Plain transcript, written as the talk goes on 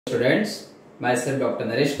Students, myself Dr.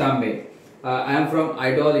 Naresh Kambe. I am from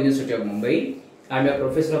IDOL University of Mumbai. I am a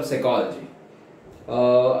professor of psychology.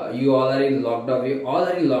 You all are in lockdown. We all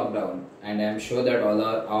are in lockdown, and I am sure that all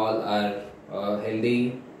are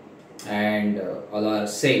healthy and all are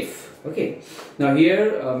safe. Okay. Now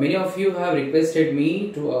here, many of you have requested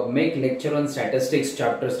me to make lecture on statistics,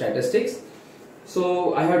 chapter statistics.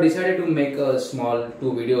 So I have decided to make a small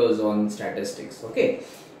 2 videos on statistics. Okay.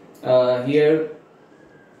 Here.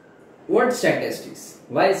 What statistics?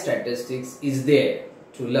 Why statistics is there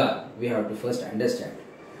to learn? We have to first understand.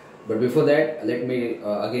 But before that, let me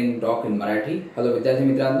again talk in Marathi. Hello विद्यार्थी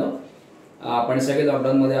मित्रांनो, आपण सगळे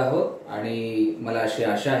lockdown मध्ये आहोत आणि मला अशी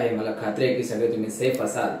आशा आहे, मला खात्री आहे की सगळे तुम्ही सेफ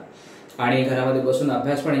असाल आणि घरामध्ये बसून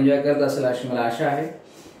अभ्यास पण एन्जॉय करत असाल अशी मला आशा आहे.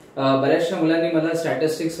 बऱ्याचशा मुलांनी मला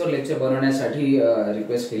स्टॅटिस्टिक्स वर लेक्चर बनवण्यासाठी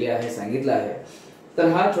रिक्वेस्ट केली आहे, सांगितलं आहे. तर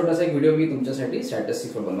हा छोटासा एक व्हिडिओ मी तुमच्यासाठी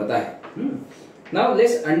स्टॅटिस्टिक्स वर बनवत आहे. Now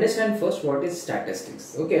let's understand first what is statistics.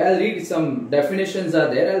 Okay, I'll read some definitions are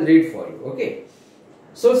there. I'll read for you. Okay.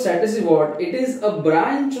 So statistics what? It is a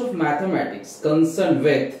branch of mathematics concerned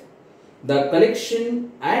with the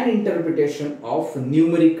collection and interpretation of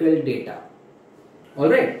numerical data.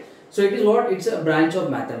 All right. So it is what? It's a branch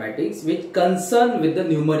of mathematics which concerned with the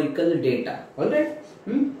numerical data. All right.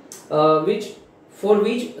 For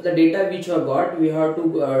which the data which we have got, we have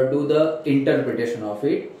to do the interpretation of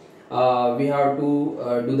it. We have to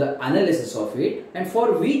do the analysis of it, and for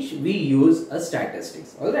which we use a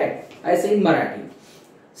statistics. All right. I say in Marathi.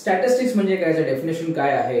 Statistics म्हणजे काय, definition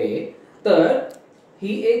काय आहे तर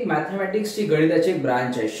ही एक mathematics ची गणिताची एक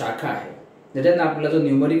branch आहे, शाखा आहे, ज्याच्यात आपला जो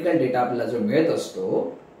न्यूमरिकल डेटा आपल्याला जो मिळत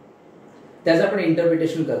असतो त्याचं आपण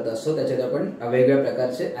इंटरप्रिटेशन करत असतो, त्याच्यात आपण वेगवेगळ्या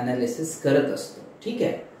प्रकारचे अनालिसिस करत असतो. ठीक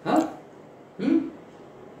आहे. हा.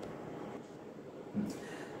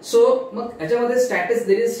 So, there is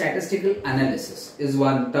statistical analysis is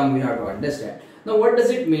one term we have to understand. Now, what does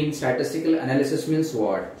it mean? Statistical analysis means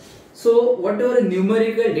what? So, whatever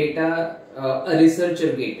numerical data a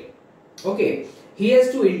researcher gets, okay, he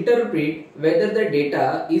has to interpret whether the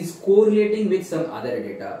data is correlating with some other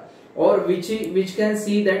data, or which can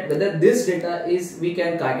see that whether this data is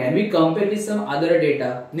can we compare with some other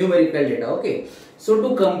data, numerical data. Okay, so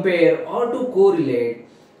to compare or to correlate,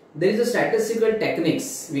 there is a statistical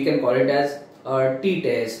techniques. We can call it as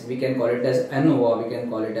t-test, we can call it as ANOVA, we can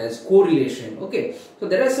call it as correlation. Okay, so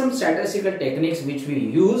there are some statistical techniques which we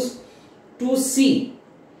use to see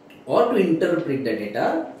or to interpret the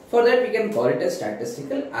data. For that we can call it as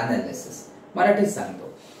statistical analysis. मराठीत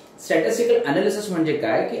सांगतो. Statistical analysis म्हणजे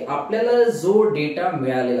काय की आपल्याला जो data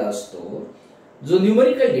मिळालेला असतो, जो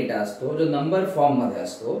न्यूमरिकल डेटा असतो, जो नंबर फॉर्म मध्ये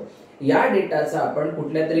असतो, या डेटाचा आपण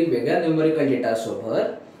कुठल्या तरी वेगळ्या न्यूमरिकल डेटा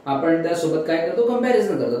सोबत आपण त्यासोबत काय करतो,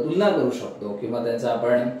 कंपॅरिझन करतो, तुलना करू शकतो, किंवा त्याचा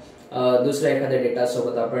आपण दुसऱ्या एखाद्या डेटा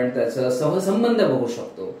सोबत आपण त्याचा सहसंबंध बघू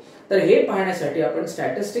शकतो. तर हे पाहण्यासाठी आपण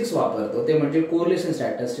स्टॅटिस्टिक्स वापरतो. ते म्हणजे कोरिलेशन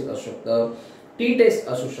स्टॅटिस्टिक्स असू शकतं, टी टेस्ट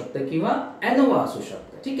असू शकतं, किंवा एनोवा असू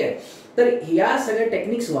शकतं. ठीक आहे. तर या सगळ्या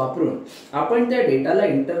टेक्निक्स वापरून आपण त्या डेटाला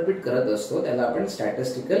इंटरप्रिट करत असतो, त्याला आपण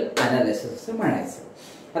स्टॅटिस्टिकल अनालिसिस असं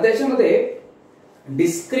म्हणायचं. आता याच्यामध्ये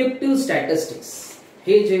डिस्क्रिप्टिव्ह स्टॅटिस्टिक्स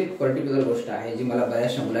हे जे पर्टिक्युलर गोष्ट आहे जी मला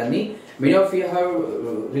बऱ्याचशा मुलांनी, many of you have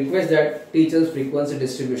request that teachers frequency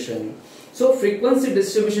distribution. So frequency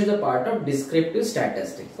distribution is a part of descriptive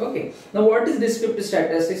statistics. Okay. Now what is descriptive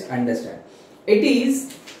statistics? Understand. It is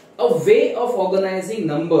a way of organizing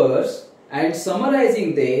numbers and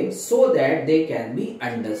summarizing them so that they can be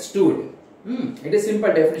understood. It is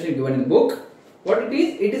simple definition given in the book. What it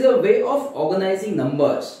is? It is a way of organizing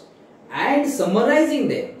numbers and summarizing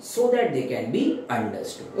them so that they can be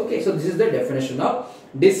understood. Okay. So this is the definition of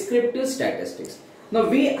descriptive statistics. Now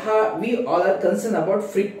we all are concerned about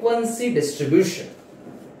frequency distribution.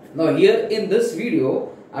 Now here in this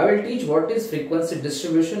video I will teach what is frequency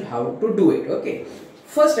distribution, how to do it. Okay.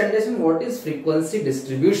 First understand what is frequency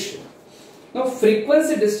distribution. Now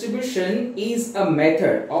frequency distribution is a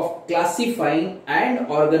method of classifying and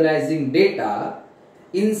organizing data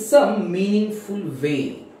in some meaningful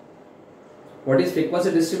way. What is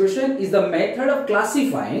frequency distribution? Is the method of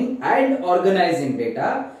classifying and organizing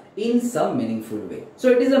data in some meaningful way. So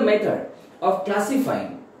it is a method of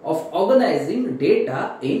classifying, of organizing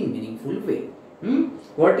data in meaningful way.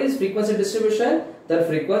 What is frequency distribution? तर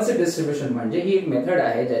frequency distribution म्हणजे ही एक method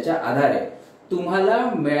आहे ज्याच्या आधारे तुम्हाला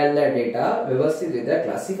मिळालेला data व्यवस्थितरित्या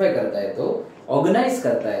classify करता येतो, ऑर्गनाइज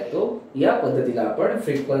करता येतो. या पद्धतीला आपण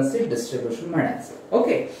फ्रिक्वेन्सी डिस्ट्रीब्युशन म्हणायचं.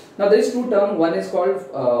 Okay. Now there is to term, one is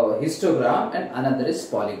called histogram and another is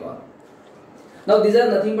polygon. Now these are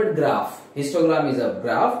nothing but graph. Histogram is a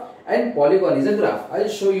graph and polygon is a graph. I'll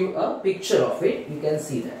show you a picture of it. You can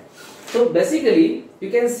see that. So basically you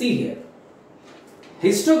can see here.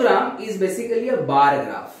 Histogram is basically a bar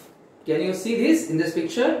graph. Can you see this in this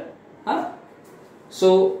picture? Huh?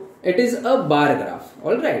 So it is a bar graph.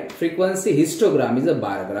 Alright. Frequency histogram is a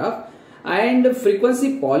bar graph. And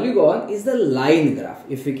frequency polygon is the line graph,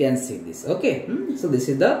 if you can see this. Okay. So this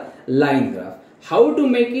is the line graph. How to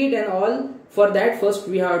make it and all? For that, first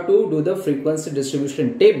we have to do the frequency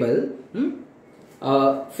distribution table.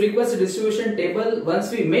 Frequency distribution table,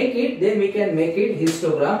 once we make it, then we can make it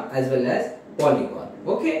histogram as well as polygon.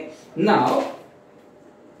 Okay. Now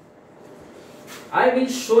I will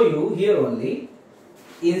show you here only.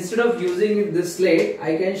 Instead of using this slate,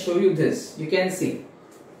 I can show you this. You can see.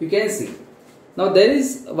 Now there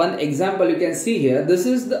is one example you can see here. This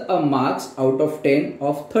is the marks out of 10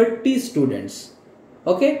 of 30 students.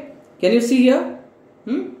 Okay. Can you see here?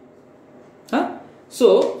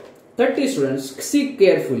 So 30 students. See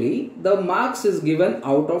carefully. The marks is given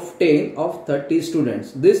out of 10 of 30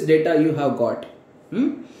 students. This data you have got.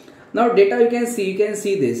 Now data you can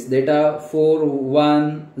see this data 4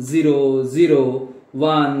 1 0 0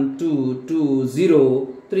 1 2 2 0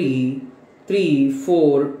 3 3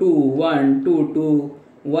 4 2 1 2 2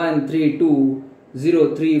 1 3 2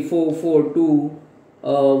 0 3 4 4 2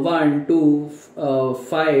 1 2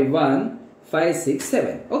 5 1 5 6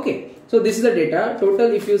 7. Okay, so this is the data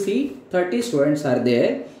total. If you see 30 students are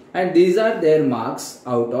there and these are their marks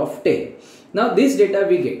out of 10. Now this data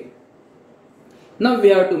we get. Now we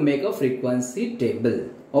have to make a frequency table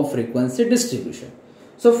of frequency distribution.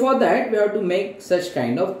 So for that we have to make such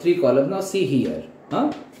kind of 3 columns. Now see here.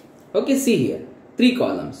 Okay, see here. 3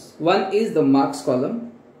 columns. One is the marks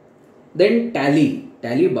column, then tally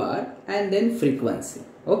bar, and then frequency.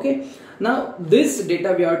 Okay. Now this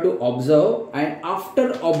data we have to observe, and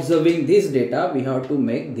after observing this data we have to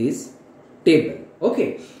make this table.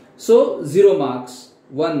 Okay. So 0 marks,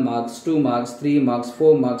 1 marks, 2 marks, 3 marks,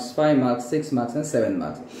 4 marks, 5 marks, 6 marks and 7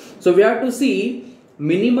 marks. So we have to see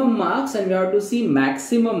minimum marks and we have to see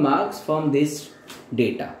maximum marks from this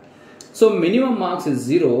data. So minimum marks is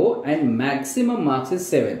 0 and maximum marks is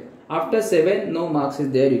 7. After 7 no marks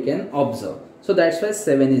is there, you can observe. So that's why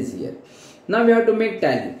 7 is here. Now we have to make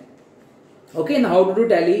tally. Okay, now how to do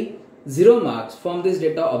tally? 0 marks from this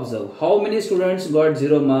data observe. How many students got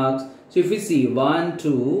 0 marks? So if we see 1,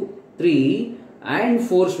 2, 3 and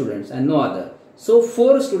 4 students and no other. So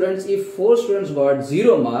 4 students, if 4 students got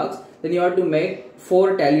 0 marks, then you have to make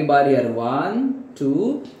 4 tally bar here. 1,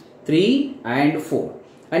 2, 3 and 4.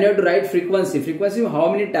 And you have to write frequency. Frequency,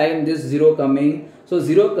 how many times this 0 coming? So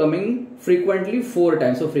 0 coming frequently 4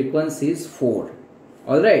 times. So frequency is 4.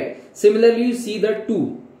 Alright. Similarly, you see the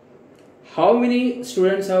 2. How many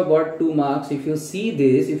students have got 2 marks? If you see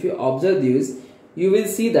this, if you observe this, you will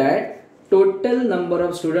see that total number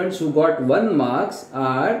of students who got 1 marks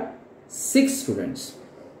are 6 students.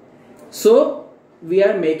 So we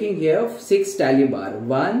are making here 6 tally bar.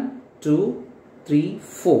 1, 2, 3,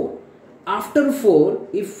 4. After 4,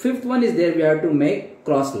 if 5th one is there, we have to make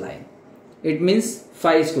cross line. It means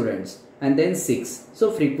 5 students and then 6.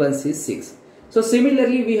 So frequency is 6. So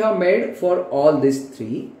similarly, we have made for all these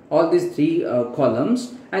three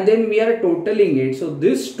columns, and then we are totaling it. So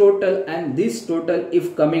this total and this total,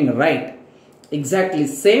 if coming right, exactly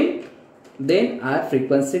same, then our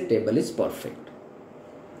frequency table is perfect.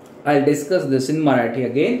 I'll discuss this in Marathi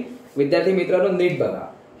again. विद्यार्थी मित्रांनो NEET बघा.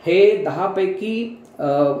 हे 10 पैकी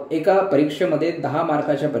एका परीक्षेमध्ये 10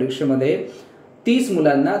 मार्काच्या परीक्षेमध्ये 30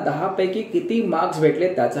 मुलांना 10 पैकी किती मार्क्स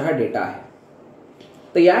भेटले त्याचा हा डेटा आहे.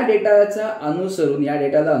 तर या डेटाचा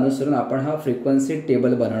डेटाला अनुसरून आपण हा फ्रिक्वेन्सी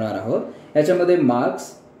टेबल बनवणार आहोत. याच्यामध्ये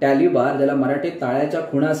मार्क्स, टॅली बार, ज्याला मराठीत ताळ्याच्या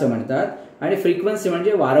खुणा असं म्हणतात, आणि फ्रिक्वेन्सी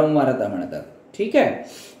म्हणजे वारंवारता म्हणतात. ठीक आहे.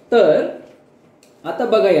 तर आता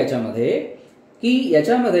बघा याच्यामध्ये की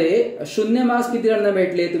याच्यामध्ये 0 मार्क्स किती जणांना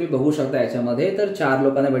भेटले तुम्ही बघू शकता. याच्यामध्ये तर 4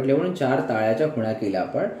 लोकांना भेटले म्हणून 4 ताळ्याच्या खुणा केल्या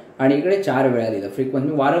आपण, आणि इकडे 4 वेळा लिहिलं.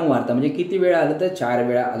 फ्रिक्वेन्सी वारंवारता म्हणजे किती वेळा आलं तर 4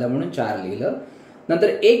 वेळा आलं म्हणून 4 लिहिलं. नंतर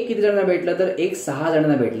 1 किती जणांना भेटलं तर 1 6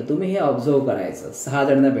 जणांना भेटलं. तुम्ही हे ऑब्झर्व करायचं. 6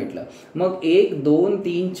 जणांना भेटलं. मग 1 2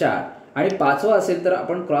 3 4 आणि 5वा असेल तर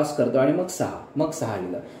आपण क्रॉस करतो आणि मग 6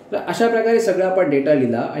 लिहिलं. तर अशा प्रकारे सगळं आपण डेटा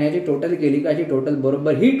लिहिला आणि याची टोटल केली का याची टोटल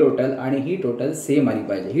बरोबर ही टोटल आणि ही टोटल सेम आली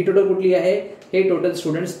पाहिजे. ही टोटल कुठली आहे? हे टोटल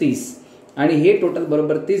स्टुडंट्स 30 आणि हे टोटल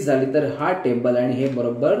बरोबर 30 झाली तर हा टेबल आणि हे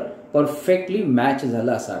बरोबर परफेक्टली मॅच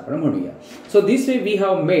झालं असं आपण म्हणूया. So this way we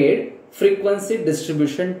have made frequency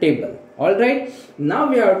distribution table. All right. Now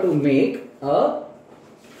we have to make a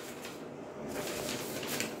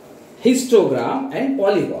histogram and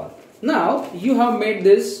polygon. Now you have made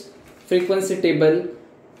this frequency table.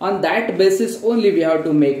 On that basis only we have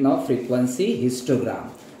to make now frequency histogram.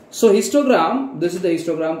 So histogram, this is the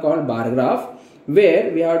histogram called bar graph.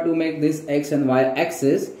 where we have to make this x and y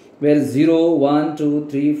axis, where 0, 1, 2,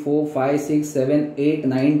 3, 4, 5, 6, 7, 8,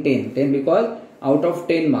 9, 10. 10 because out of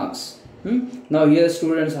 10 marks. Now here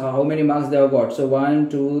students, how many marks they have got? So 1,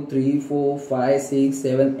 2, 3, 4, 5, 6,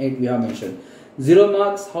 7, 8 we have mentioned. 0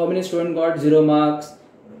 marks, how many students got 0 marks?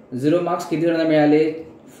 0 marks किती जणांना मिळाले?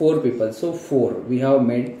 4 people. So 4, we have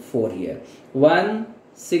made 4 here. 1,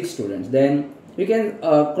 6 students. Then you can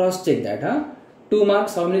cross check that. 2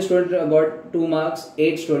 marks, how many students got 2 marks?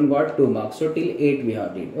 8 students got 2 marks. So till 8 we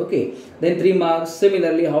have did. Okay. Then 3 marks.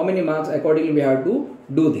 Similarly, how many marks? Accordingly we have to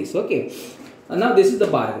do this. Okay. Now this is the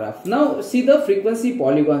bar graph. Now see the frequency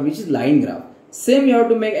polygon, which is line graph. Same you have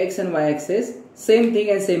to make x and y axis. Same thing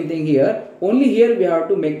and same thing here. Only here we have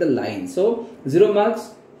to make the line. So 0 marks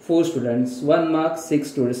 4 students, 1 mark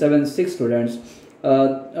 6 students, 6 students,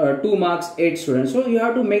 2 marks 8 students. So you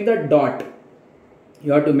have to make the dot.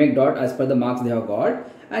 You have to make dot as per the marks they have got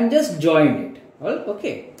and just join it. All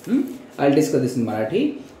okay. I'll discuss this in Marathi.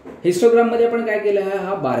 Histogram मध्ये आपण काय केलं आहे?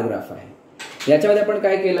 हा bar graph आहे. याच्यामध्ये आपण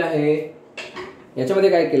काय केलं आहे? याच्यामध्ये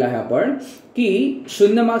काय केलं आहे आपण की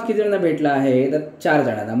 0 मार्क्स किती जणांना भेटला आहे? तर 4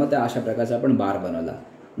 जणांना. मग त्या अशा प्रकारचा आपण बार बनवला.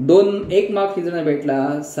 1 मार्क किती जणांना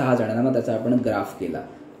भेटला? 6 जणांना. मग त्याचा आपण ग्राफ केला.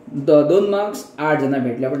 2 मार्क्स 8 जणांना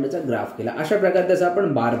भेटले, आपण त्याचा ग्राफ केला. अशा प्रकारे त्याचा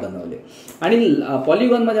आपण बार बनवले. आणि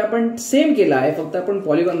पॉलिगॉन मध्ये आपण सेम केला आहे, फक्त आपण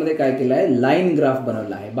पॉलिगॉन मध्ये काय केलं आहे? लाईन ग्राफ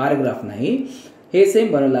बनवला आहे, बार ग्राफ नाही. हे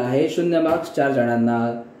सेम बनवलं आहे. 0 मार्क्स 4 जणांना,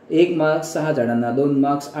 1 मार्क्स 6 जणांना, 2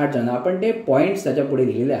 मार्क्स 8 जणांना. आपण ते पॉइंट्स त्याच्या पुढे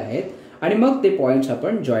दिलेले आहेत आणि मग ते पॉइंट्स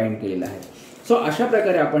आपण जॉईन केलेले आहेत. सो अशा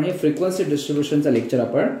प्रकारे आपण हे फ्रिक्वेन्सी डिस्ट्रीब्युशनचा लेक्चर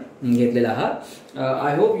आपण घेतलेला आहात.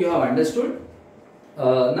 I hope you have understood.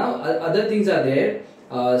 Now other things are there.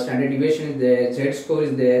 Standard deviation is there, Z score is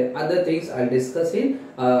there. Other things I'll discuss in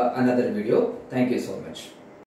another video. Thank you so much.